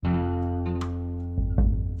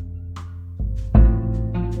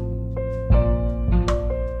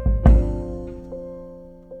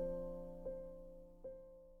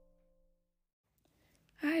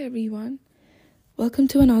everyone. Welcome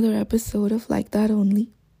to another episode of Like That Only.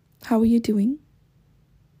 How are you doing?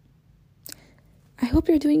 I hope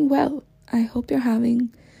you're doing well. I hope you're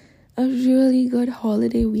having a really good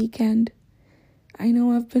holiday weekend. I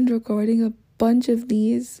know I've been recording a bunch of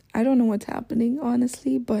these. I don't know what's happening,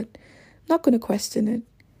 honestly, but I'm not going to question it.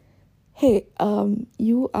 Hey,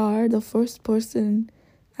 you are the first person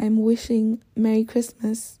I'm wishing Merry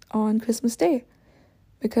Christmas on Christmas Day,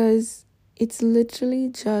 because it's literally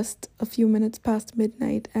just a few minutes past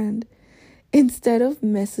midnight, and instead of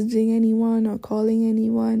messaging anyone or calling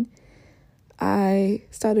anyone, I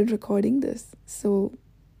started recording this. So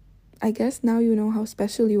I guess now you know how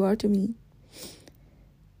special you are to me.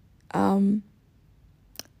 I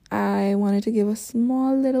wanted to give a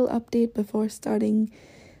small little update before starting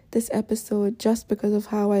this episode, just because of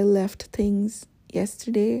how I left things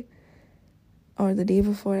yesterday or the day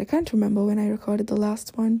before. I can't remember when I recorded the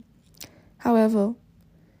last one. However,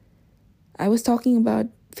 I was talking about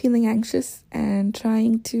feeling anxious and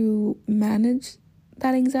trying to manage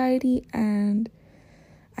that anxiety, and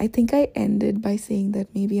I think I ended by saying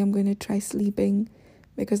that maybe I'm going to try sleeping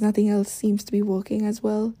because nothing else seems to be working as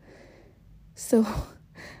well. So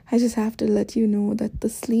I just have to let you know that the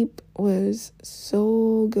sleep was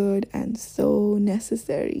so good and so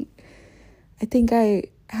necessary. I think I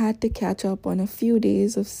had to catch up on a few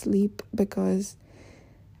days of sleep because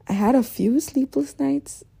I had a few sleepless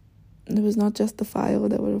nights. It was not just the file,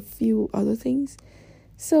 there were a few other things.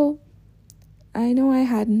 So I know I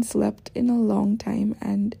hadn't slept in a long time,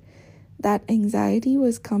 and that anxiety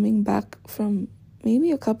was coming back from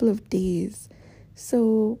maybe a couple of days.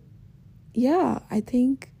 So yeah, I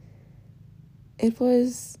think it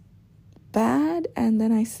was bad, and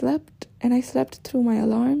then I slept through my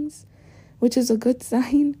alarms, which is a good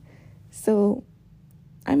sign. So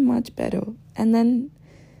I'm much better. And then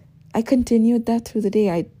I continued that through the day.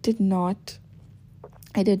 I did not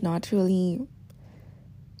really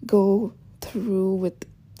go through with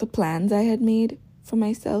the plans I had made for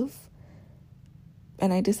myself.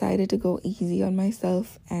 And I decided to go easy on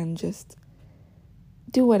myself and just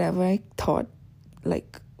do whatever I thought,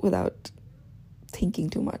 like without thinking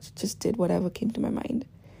too much. Just did whatever came to my mind.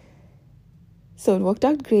 So it worked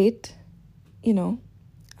out great.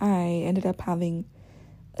 I ended up having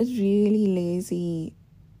a really lazy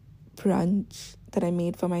brunch that I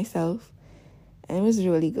made for myself, and it was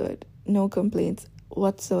really good. No complaints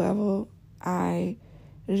whatsoever. I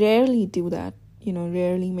rarely do that,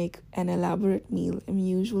 rarely make an elaborate meal. I'm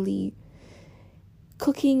usually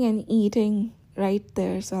cooking and eating right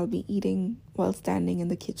there, so I'll be eating while standing in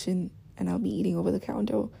the kitchen, and I'll be eating over the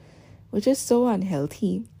counter, which is so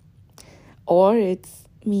unhealthy. Or it's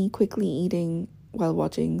me quickly eating while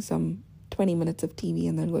watching some 20 minutes of TV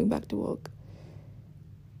and then going back to work.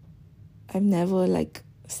 I've never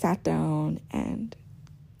sat down and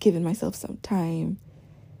given myself some time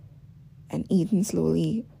and eaten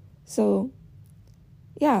slowly. So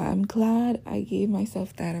yeah, I'm glad I gave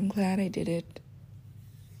myself that. I'm glad I did it.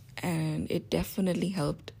 And it definitely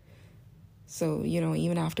helped. So,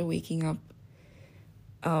 even after waking up,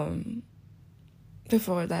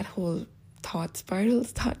 before that whole thought spiral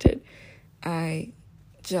started, I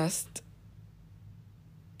just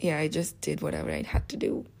did whatever I had to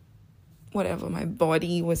do, whatever my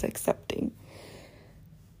body was accepting.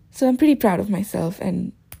 So I'm pretty proud of myself,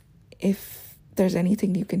 and if there's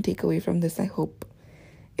anything you can take away from this, I hope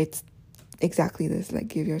it's exactly this.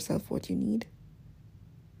 Give yourself what you need.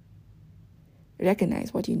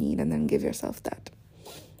 Recognize what you need and then give yourself that.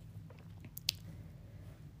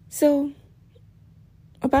 So,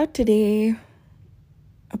 about today,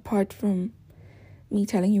 apart from me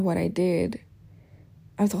telling you what I did,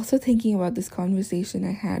 I was also thinking about this conversation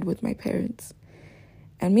I had with my parents.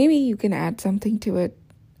 And maybe you can add something to it.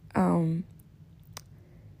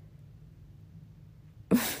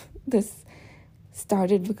 This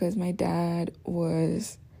started because my dad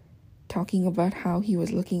was talking about how he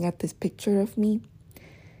was looking at this picture of me.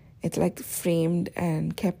 It's framed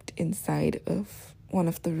and kept inside of one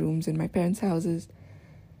of the rooms in my parents' house,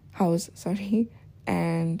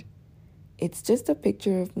 and it's just a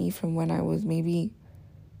picture of me from when I was maybe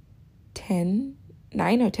 9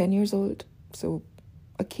 or 10 years old, so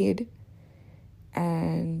a kid.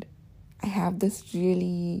 And I have this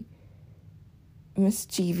really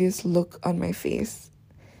mischievous look on my face,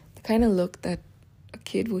 the kind of look that a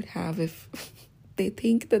kid would have if they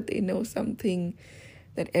think that they know something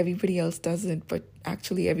that everybody else doesn't, but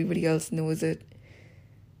actually everybody else knows it.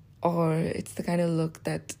 Or it's the kind of look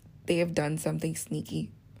that they have done something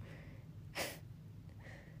sneaky.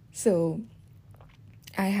 So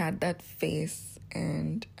I had that face,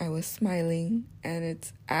 and I was smiling, and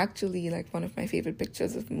it's actually like one of my favorite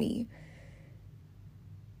pictures of me,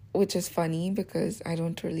 which is funny because I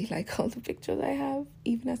don't really like all the pictures I have,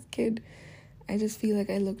 even as a kid. I just feel like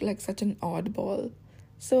I look like such an oddball.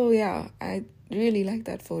 So yeah, I really like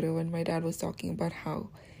that photo, and my dad was talking about how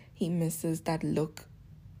he misses that look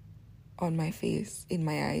on my face, in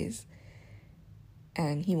my eyes,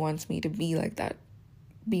 and he wants me to be like that,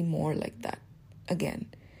 be more like that again.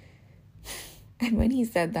 And when he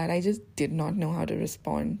said that, I just did not know how to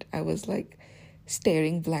respond. I was like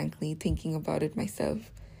staring blankly, thinking about it myself.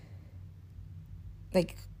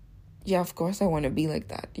 Like, yeah, of course I want to be like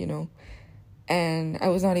that, you know? And I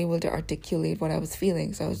was not able to articulate what I was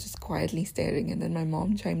feeling, so I was just quietly staring. And then my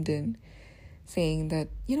mom chimed in, saying that,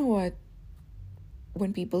 you know what,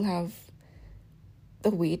 when people have the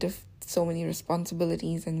weight of so many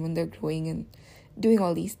responsibilities, and when they're growing and doing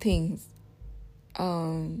all these things,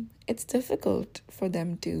 it's difficult for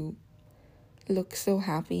them to look so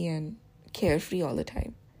happy and carefree all the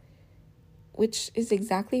time, which is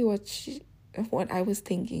exactly what I was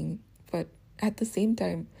thinking. But at the same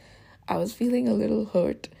time, I was feeling a little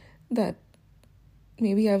hurt that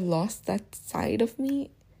maybe I've lost that side of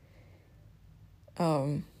me.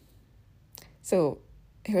 So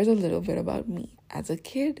here's a little bit about me. As a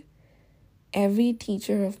kid, every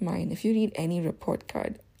teacher of mine, if you read any report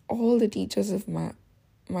card, all the teachers of my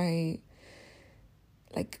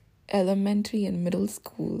like elementary and middle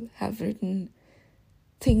school have written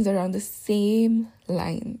things around the same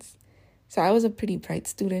lines. So I was a pretty bright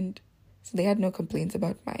student, so they had no complaints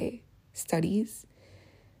about my studies.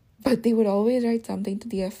 But they would always write something to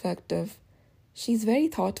the effect of, she's very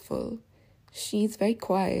thoughtful, she's very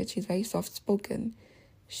quiet, she's very soft-spoken,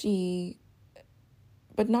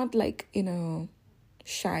 but not like in a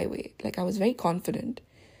shy way. Like, I was very confident.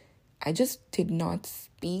 I just did not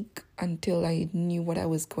speak until I knew what I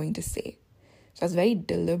was going to say. So I was very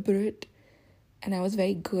deliberate, and I was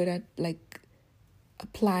very good at like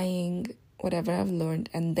applying whatever I've learned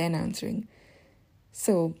and then answering.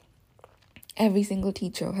 So every single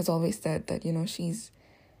teacher has always said that, you know, she's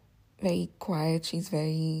very quiet, she's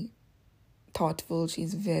very thoughtful,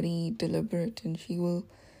 she's very deliberate, and she will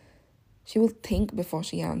think before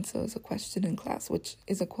she answers a question in class, which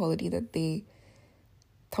is a quality that they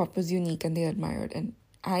thought was unique and they admired. And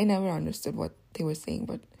I never understood what they were saying,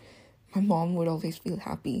 but my mom would always feel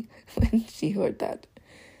happy when she heard that.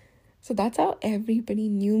 So that's how everybody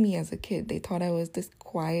knew me as a kid. They thought I was this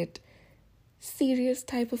quiet, serious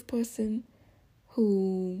type of person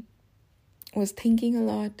who was thinking a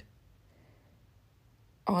lot.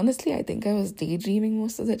 Honestly, I think I was daydreaming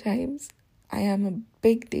most of the times. I am a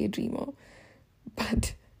big daydreamer.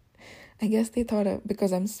 But I guess they thought,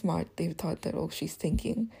 because I'm smart, they thought that, oh, she's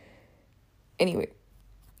thinking. Anyway,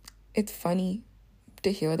 it's funny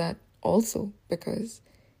to hear that also, because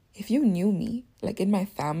if you knew me, like in my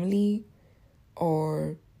family,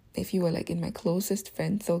 or if you were like in my closest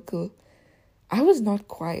friend circle, I was not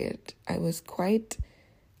quiet. I was quite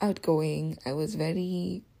outgoing. I was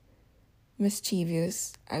very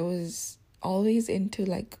mischievous. I was always into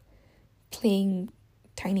like playing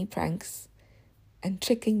tiny pranks and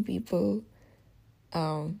tricking people,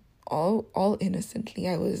 all innocently.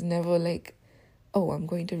 I was never like, oh, I'm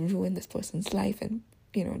going to ruin this person's life and,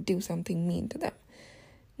 you know, do something mean to them.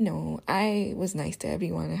 No, I was nice to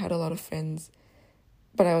everyone. I had a lot of friends,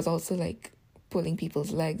 but I was also like pulling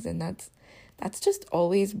people's legs, and that's just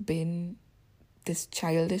always been this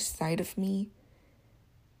childish side of me.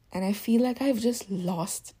 And I feel like I've just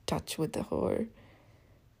lost touch with the horror,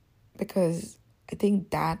 because I think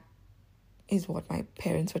that is what my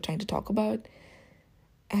parents were trying to talk about.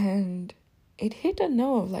 And it hit a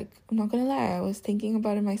nerve. Like, I'm not gonna lie, I was thinking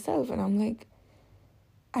about it myself, and I'm like,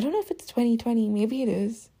 I don't know if it's 2020, maybe it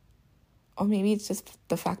is. Or maybe it's just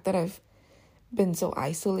the fact that I've been so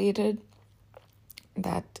isolated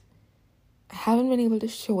that I haven't been able to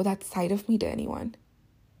show that side of me to anyone.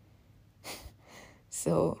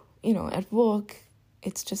 So, you know, at work,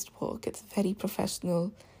 it's just work. It's very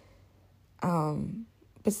professional.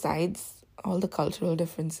 Besides all the cultural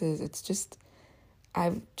differences, it's just,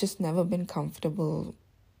 I've just never been comfortable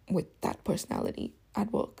with that personality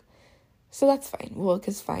at work. So that's fine. Work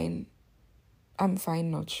is fine. I'm fine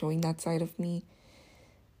not showing that side of me.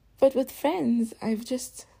 But with friends, I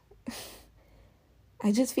just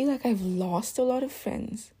feel like I've lost a lot of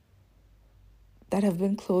friends that have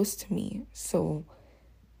been close to me. So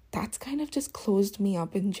that's kind of just closed me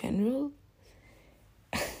up in general.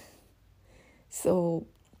 So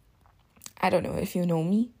I don't know if you know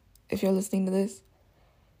me, if you're listening to this,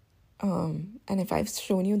 and if I've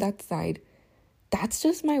shown you that side, that's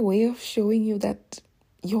just my way of showing you that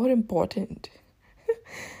you're important.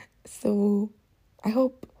 So I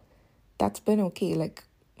hope that's been okay. Like,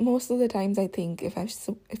 most of the times I think if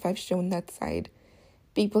I've shown that side,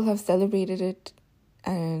 people have celebrated it,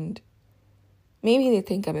 and maybe they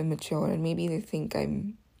think I'm immature, and maybe they think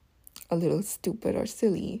I'm a little stupid or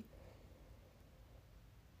silly.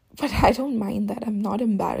 But I don't mind that. I'm not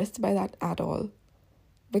embarrassed by that at all,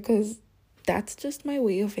 because that's just my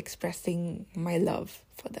way of expressing my love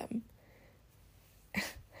for them.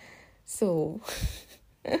 So,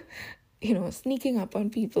 sneaking up on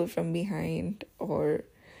people from behind, or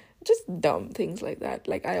just dumb things like that.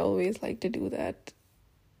 Like, I always like to do that,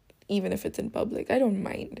 even if it's in public. I don't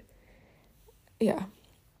mind. Yeah.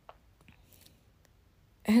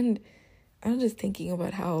 And I'm just thinking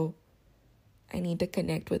about how I need to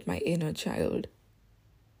connect with my inner child.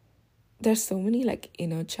 There's so many like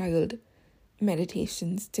inner child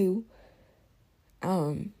meditations too.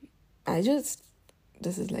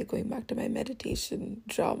 This is like going back to my meditation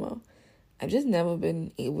drama. I've just never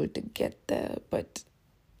been able to get there, but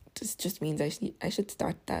this just means I should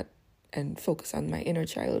start that and focus on my inner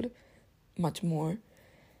child much more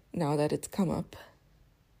now that it's come up.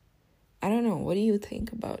 I don't know, what do you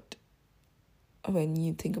think about when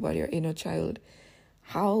you think about your inner child?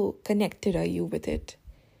 How connected are you with it?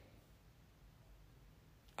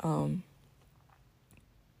 Don't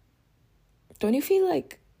you feel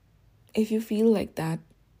like if you feel like that,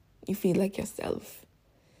 you feel like yourself,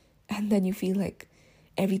 and then you feel like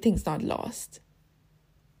everything's not lost?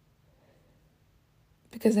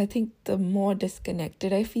 Because I think the more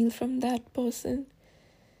disconnected I feel from that person,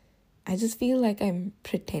 I just feel like I'm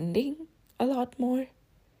pretending a lot more.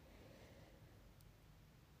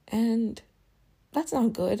 And that's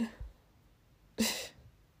not good.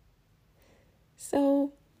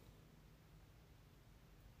 So,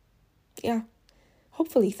 yeah,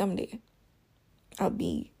 hopefully someday I'll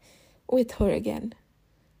be with her again.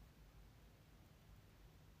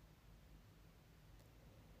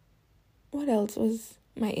 What else was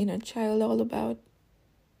my inner child all about?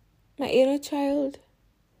 My inner child,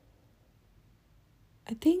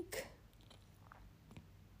 I think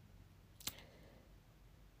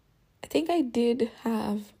I did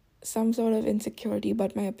have some sort of insecurity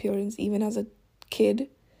about my appearance even as a kid.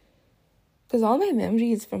 Because all my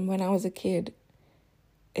memories from when I was a kid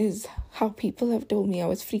is how people have told me I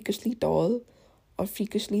was freakishly tall or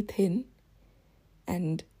freakishly thin.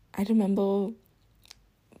 And I remember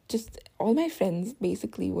just all my friends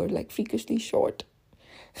basically were like freakishly short.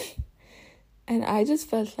 And I just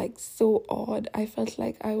felt like so odd. I felt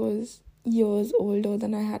like I was years older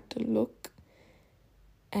than I had to look.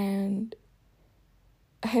 And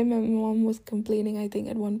my mom was complaining, I think,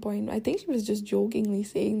 at one point. I think she was just jokingly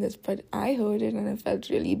saying this, but I heard it and I felt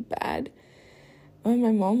really bad. When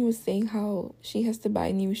my mom was saying how she has to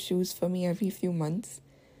buy new shoes for me every few months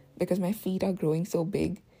because my feet are growing so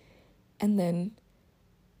big. And then,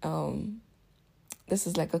 this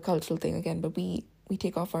is like a cultural thing again, but we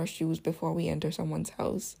take off our shoes before we enter someone's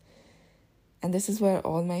house. And this is where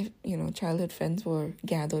all my, childhood friends were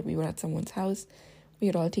gathered. We were at someone's house. We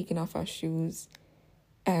had all taken off our shoes.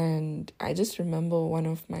 And I just remember one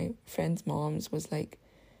of my friend's moms was like,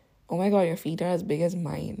 "Oh my God, your feet are as big as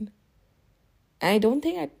mine." And I don't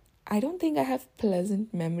think I have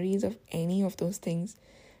pleasant memories of any of those things.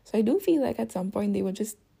 So I do feel like at some point they were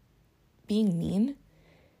just being mean.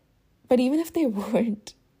 But even if they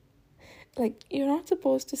weren't, like, you're not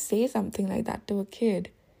supposed to say something like that to a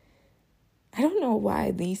kid. I don't know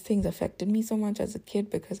why these things affected me so much as a kid,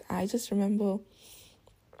 because I just remember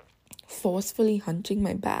forcefully hunching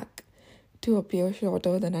my back to appear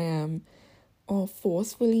shorter than I am, or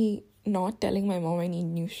forcefully not telling my mom I need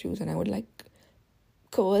new shoes, and I would like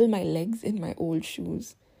curl my legs in my old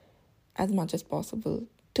shoes as much as possible,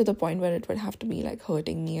 to the point where it would have to be like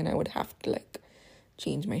hurting me and I would have to like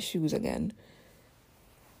change my shoes again.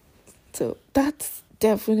 So that's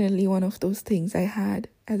definitely one of those things I had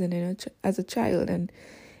as a child, and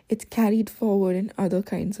it's carried forward in other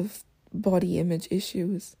kinds of body image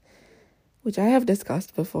issues, which I have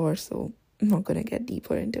discussed before, so I'm not going to get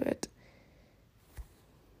deeper into it.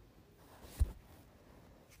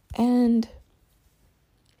 And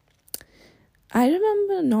I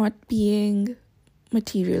remember not being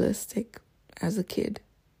materialistic as a kid.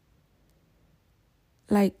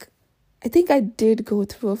 Like, I think I did go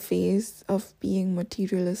through a phase of being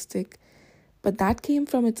materialistic, but that came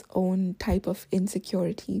from its own type of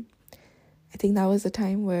insecurity. I think that was a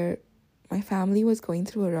time where my family was going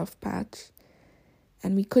through a rough patch,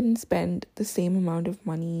 and we couldn't spend the same amount of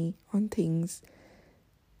money on things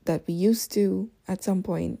that we used to at some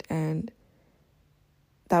point, and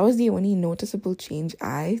that was the only noticeable change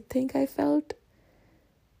I think I felt,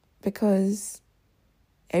 because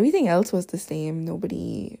everything else was the same.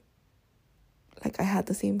 I had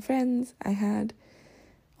the same friends, I had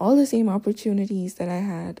all the same opportunities that I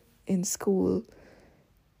had in school.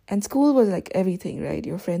 And school was like everything, right?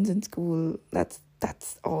 Your friends in school, that's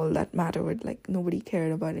all that mattered. Like, nobody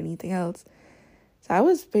cared about anything else. So I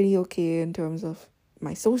was pretty okay in terms of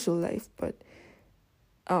my social life, but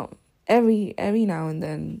every now and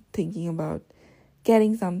then thinking about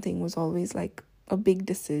getting something was always like a big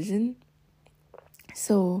decision.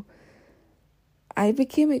 So I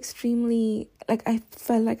became extremely, like, I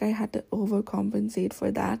felt like I had to overcompensate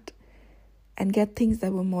for that and get things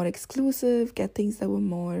that were more exclusive, get things that were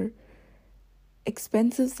more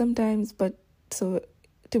expensive sometimes. But so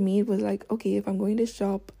to me, it was like, okay, if I'm going to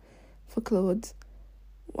shop for clothes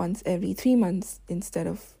once every 3 months instead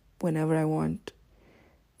of whenever I want,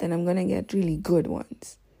 then I'm going to get really good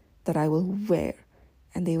ones that I will wear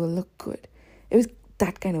and they will look good. It was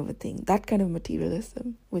that kind of a thing, that kind of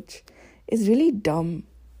materialism, which is really dumb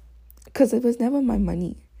because it was never my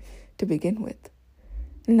money to begin with.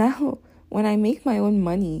 Now, when I make my own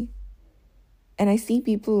money and I see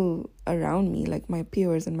people around me, like my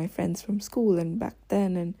peers and my friends from school and back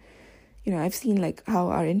then, and, you know, I've seen like how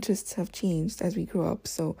our interests have changed as we grow up.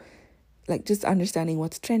 So, like, just understanding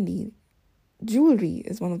what's trendy. Jewelry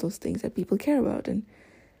is one of those things that people care about. And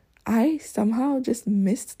I somehow just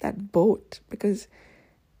missed that boat because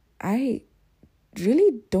I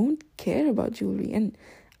really don't care about jewelry. And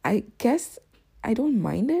I guess I don't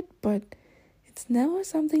mind it, but it's never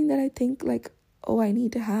something that I think like, oh, I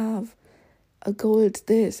need to have a gold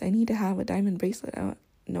this, I need to have a diamond bracelet.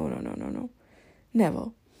 No.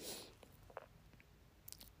 Never.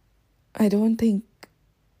 I don't think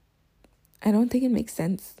it makes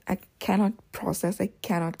sense. I cannot process, I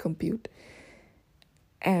cannot compute.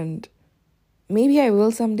 And maybe I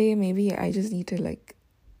will someday. Maybe I just need to like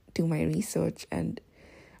do my research, and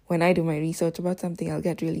when I do my research about something, I'll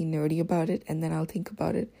get really nerdy about it, and then I'll think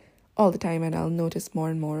about it all the time and I'll notice more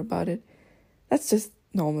and more about it. That's just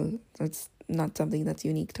normal. That's not something that's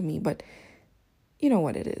unique to me, but you know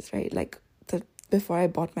what it is, right? Like, before I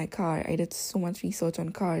bought my car, I did so much research on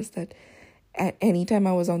cars that at any time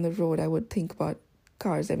I was on the road, I would think about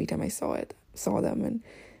cars every time I saw them, and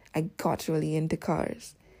I got really into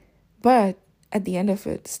cars. But at the end of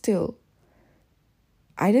it, still,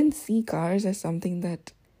 I didn't see cars as something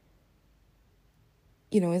that,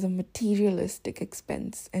 you know, is a materialistic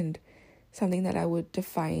expense and something that would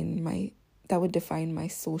define my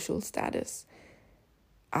social status.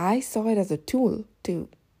 I saw it as a tool to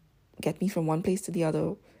get me from one place to the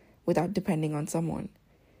other without depending on someone.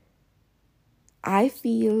 I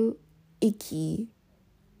feel icky,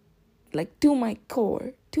 like to my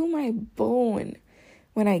core, to my bone,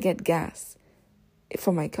 when I get gas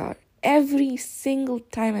for my car. Every single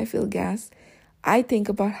time I fill gas, I think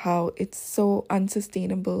about how it's so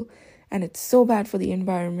unsustainable and it's so bad for the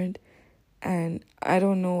environment, and I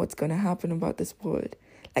don't know what's going to happen about this world.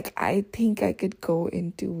 Like, I think I could go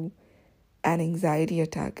into an anxiety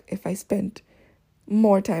attack if I spent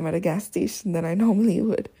more time at a gas station than I normally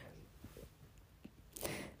would.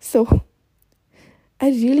 So, I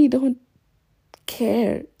really don't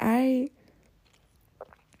care. I'm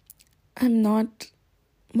not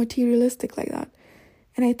materialistic like that.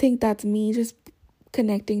 And I think that's me just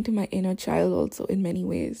connecting to my inner child also in many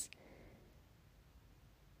ways.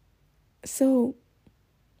 So,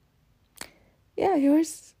 yeah,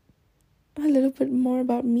 here's a little bit more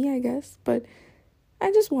about me, I guess. But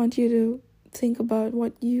I just want you to think about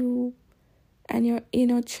what you and your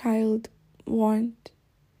inner child want.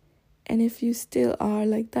 And if you still are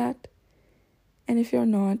like that, and if you're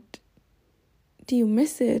not, do you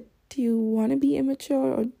miss it? Do you want to be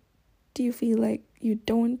immature, or do you feel like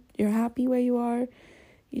you're happy where you are?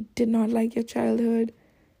 You did not like your childhood?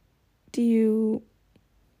 Do you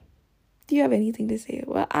have anything to say?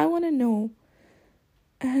 Well, I want to know.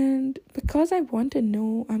 And because I want to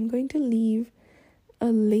know, I'm going to leave a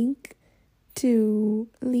link to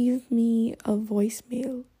leave me a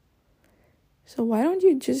voicemail. So why don't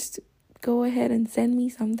you just go ahead and send me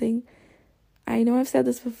something? I know I've said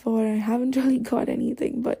this before, I haven't really got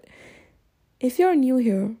anything, but if you're new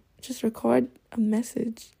here, just record a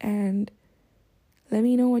message and let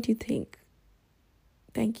me know what you think.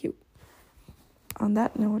 Thank you. On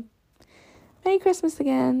that note, Merry Christmas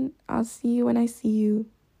again. I'll see you when I see you.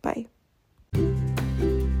 Bye.